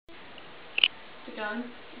Is it going?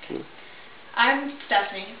 Okay. I'm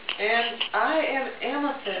Stephanie. And I am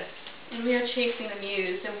Amethyst. And we are chasing the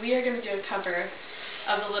Muse, and we are going to do a cover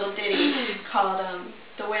of a little ditty called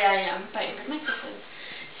The Way I Am by Ingrid Michaelson.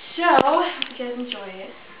 So, hope you guys enjoy it.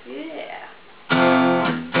 Yeah.